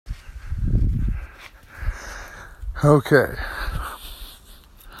Okay.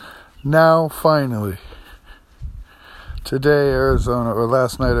 Now, finally, today Arizona, or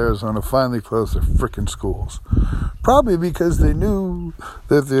last night Arizona, finally closed their frickin' schools. Probably because they knew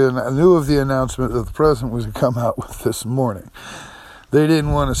of the announcement that the president was going to come out with this morning. They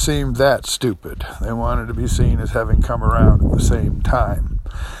didn't want to seem that stupid. They wanted to be seen as having come around at the same time.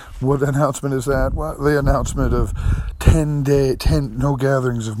 What announcement is that? Well, the announcement of 10 no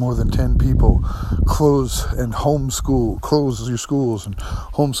gatherings of more than 10 people, close your schools and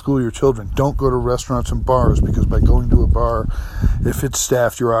homeschool your children. Don't go to restaurants and bars, because by going to a bar, if it's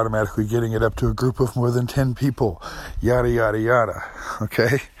staffed, you're automatically getting it up to a group of more than 10 people. Yada, yada, yada.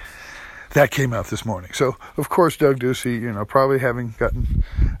 Okay? That came out this morning. So, of course, Doug Ducey, probably having gotten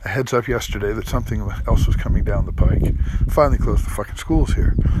a heads up yesterday that something else was coming down the pike, finally closed the fucking schools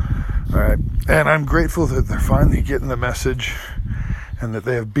here. All right. And I'm grateful that they're finally getting the message, and that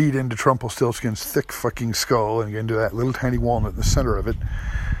they have beat into Trumpelstiltskin's thick fucking skull and into that little tiny walnut in the center of it,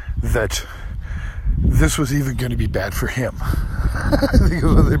 that this was even going to be bad for him. I think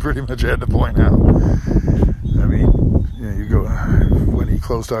is what they pretty much had to point out. I mean, you go, when he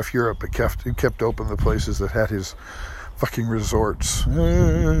closed off Europe, it kept open the places that had his fucking resorts.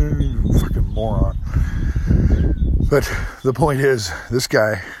 Fucking moron. But the point is, this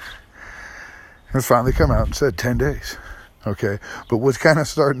guy has finally come out and said 10 days. Okay? But what's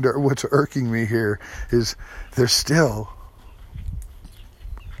irking me here is they're still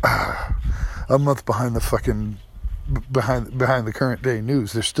a month behind the fucking, behind the current day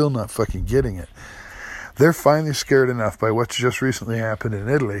news. They're still not fucking getting it. They're finally scared enough by what's just recently happened in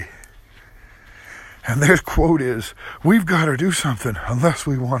Italy. And their quote is, "We've got to do something unless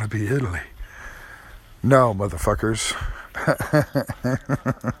we want to be Italy." No, motherfuckers.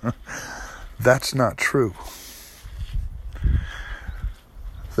 That's not true.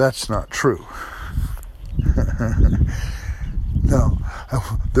 That's not true. No.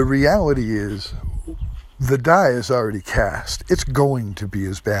 The reality is, the die is already cast. It's going to be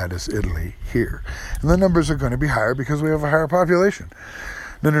as bad as Italy here. And the numbers are going to be higher because we have a higher population.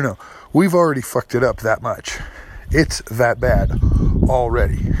 No. We've already fucked it up that much. It's that bad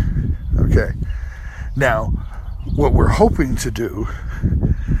already. Okay? Now, what we're hoping to do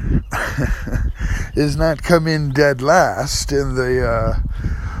is not come in dead last in the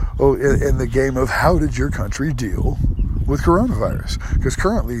game of how did your country deal with coronavirus. Because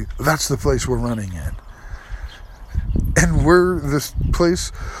currently, that's the place we're running in. And we're this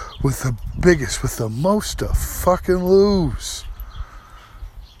place with the biggest, with the most to fucking lose.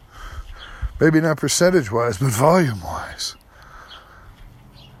 Maybe not percentage-wise, but volume-wise.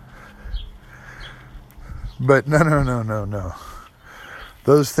 But no.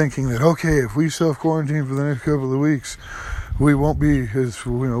 Those thinking that, okay, if we self-quarantine for the next couple of weeks, we won't be as,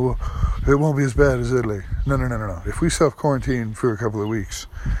 it won't be as bad as Italy. No. If we self-quarantine for a couple of weeks,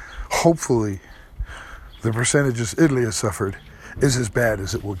 hopefully the percentages Italy has suffered is as bad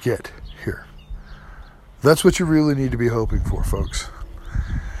as it will get here. That's what you really need to be hoping for, folks.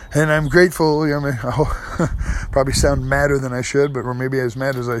 And I'm grateful. I'll probably sound madder than I should, but or maybe as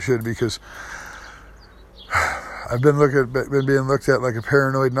mad as I should, because I've been being looked at like a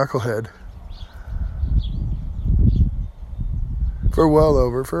paranoid knucklehead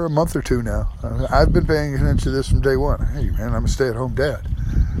for a month or two now. I've been paying attention to this from day one. Hey, man, I'm a stay-at-home dad.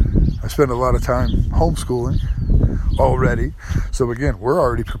 I spend a lot of time homeschooling already. So again, we're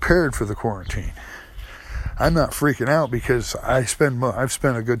already prepared for the quarantine. I'm not freaking out because I've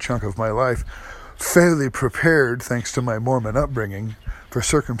spent a good chunk of my life fairly prepared, thanks to my Mormon upbringing, for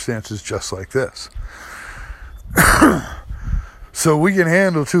circumstances just like this. So we can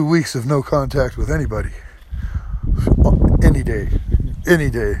handle 2 weeks of no contact with anybody. Any day,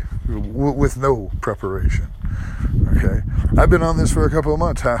 with no preparation. Okay, I've been on this for a couple of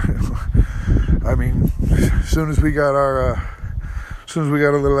months. I mean, as soon as we got a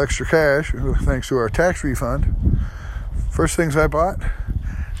little extra cash, thanks to our tax refund, first things I bought,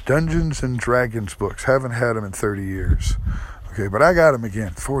 Dungeons and Dragons books. Haven't had them in 30 years. Okay, but I got them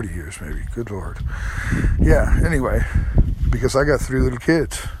again, 40 years maybe. Good Lord. Yeah. Anyway, because I got 3 little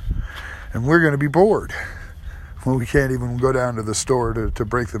kids, and we're going to be bored. Well, we can't even go down to the store to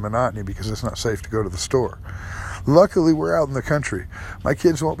break the monotony because it's not safe to go to the store. Luckily, we're out in the country. My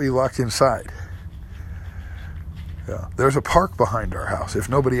kids won't be locked inside. Yeah, there's a park behind our house. If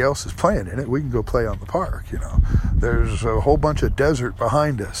nobody else is playing in it, we can go play on the park, There's a whole bunch of desert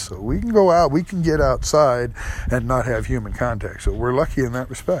behind us. So we can go out, we can get outside and not have human contact. So we're lucky in that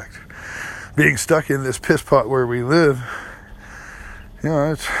respect. Being stuck in this piss pot where we live,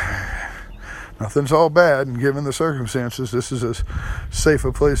 it's Nothing's all bad, and given the circumstances, this is as safe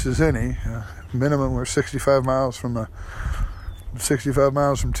a place as any. Minimum, we're 65 miles from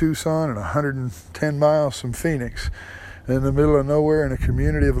Tucson and 110 miles from Phoenix, in the middle of nowhere in a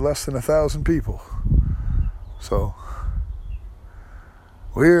community of less than 1,000 people. So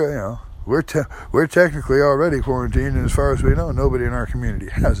we're technically already quarantined, and as far as we know, nobody in our community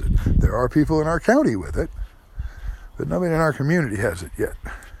has it. There are people in our county with it, but nobody in our community has it yet.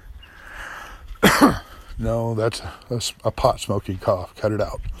 No, that's a pot-smoking cough. Cut it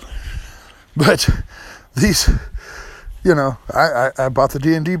out. But these, I bought the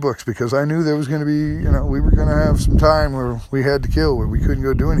D&D books because I knew there was going to be, we were going to have some time where we had to kill, where we couldn't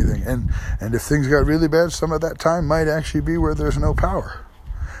go do anything. And if things got really bad, some of that time might actually be where there's no power.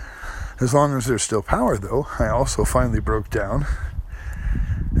 As long as there's still power, though, I also finally broke down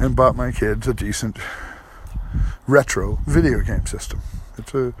and bought my kids a decent retro video game system.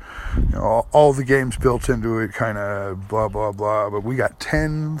 It's all the games built into it, kind of blah, blah, blah. But we got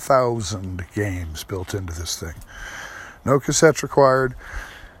 10,000 games built into this thing. No cassettes required.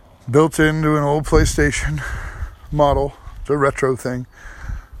 Built into an old PlayStation model. It's a retro thing.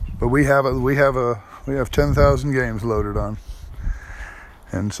 But we have 10,000 games loaded on.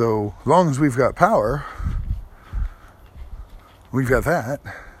 And so, as long as we've got power, we've got that.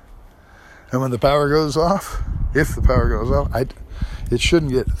 And when the power goes off, if the power goes off, it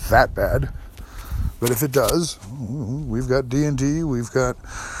shouldn't get that bad. But if it does, we've got D&D, we've got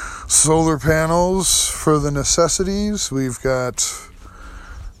solar panels for the necessities, we've got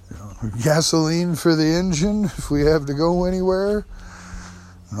gasoline for the engine if we have to go anywhere.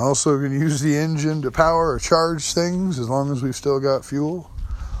 And also can use the engine to power or charge things as long as we've still got fuel.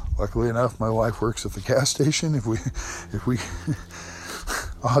 Luckily enough, my wife works at the gas station. If we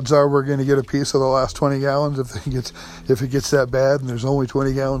odds are we're going to get a piece of the last 20 gallons if it gets that bad and there's only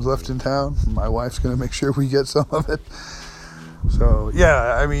 20 gallons left in town. My wife's going to make sure we get some of it. So,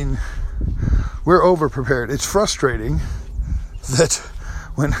 yeah, we're over-prepared. It's frustrating that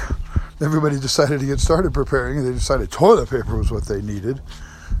when everybody decided to get started preparing, they decided toilet paper was what they needed.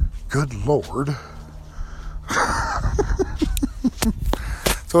 Good Lord.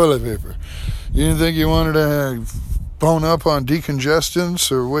 Toilet paper. You didn't think you wanted to bone up on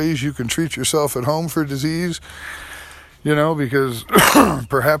decongestants or ways you can treat yourself at home for disease? Because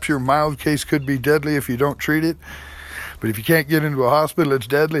perhaps your mild case could be deadly if you don't treat it. But if you can't get into a hospital, it's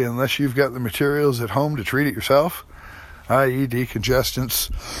deadly unless you've got the materials at home to treat it yourself, i.e.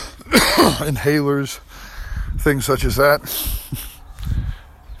 decongestants, inhalers, things such as that.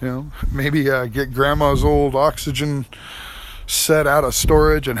 Maybe get grandma's old oxygen set out of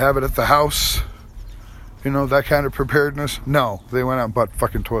storage and have it at the house. That kind of preparedness. No, they went out and bought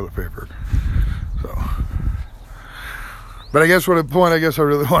fucking toilet paper. So, but I guess the point I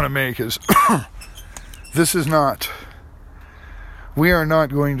really want to make is we are not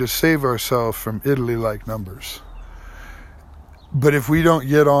going to save ourselves from Italy-like numbers. But if we don't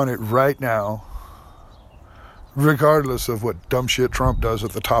get on it right now, regardless of what dumb shit Trump does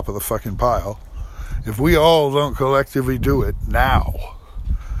at the top of the fucking pile, if we all don't collectively do it now,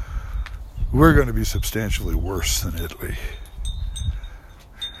 we're going to be substantially worse than Italy.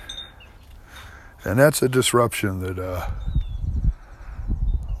 And that's a disruption that,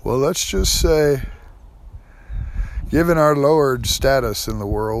 let's just say, given our lowered status in the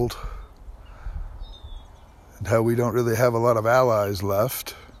world and how we don't really have a lot of allies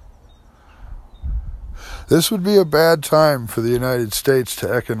left, this would be a bad time for the United States to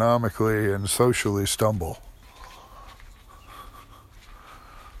economically and socially stumble.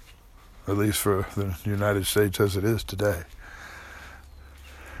 At least for the United States as it is today.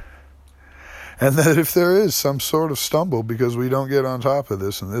 And that if there is some sort of stumble because we don't get on top of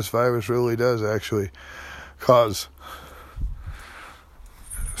this, and this virus really does actually cause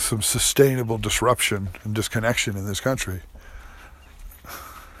some sustainable disruption and disconnection in this country,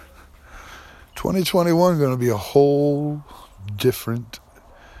 2021 is going to be a whole different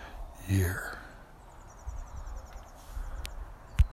year.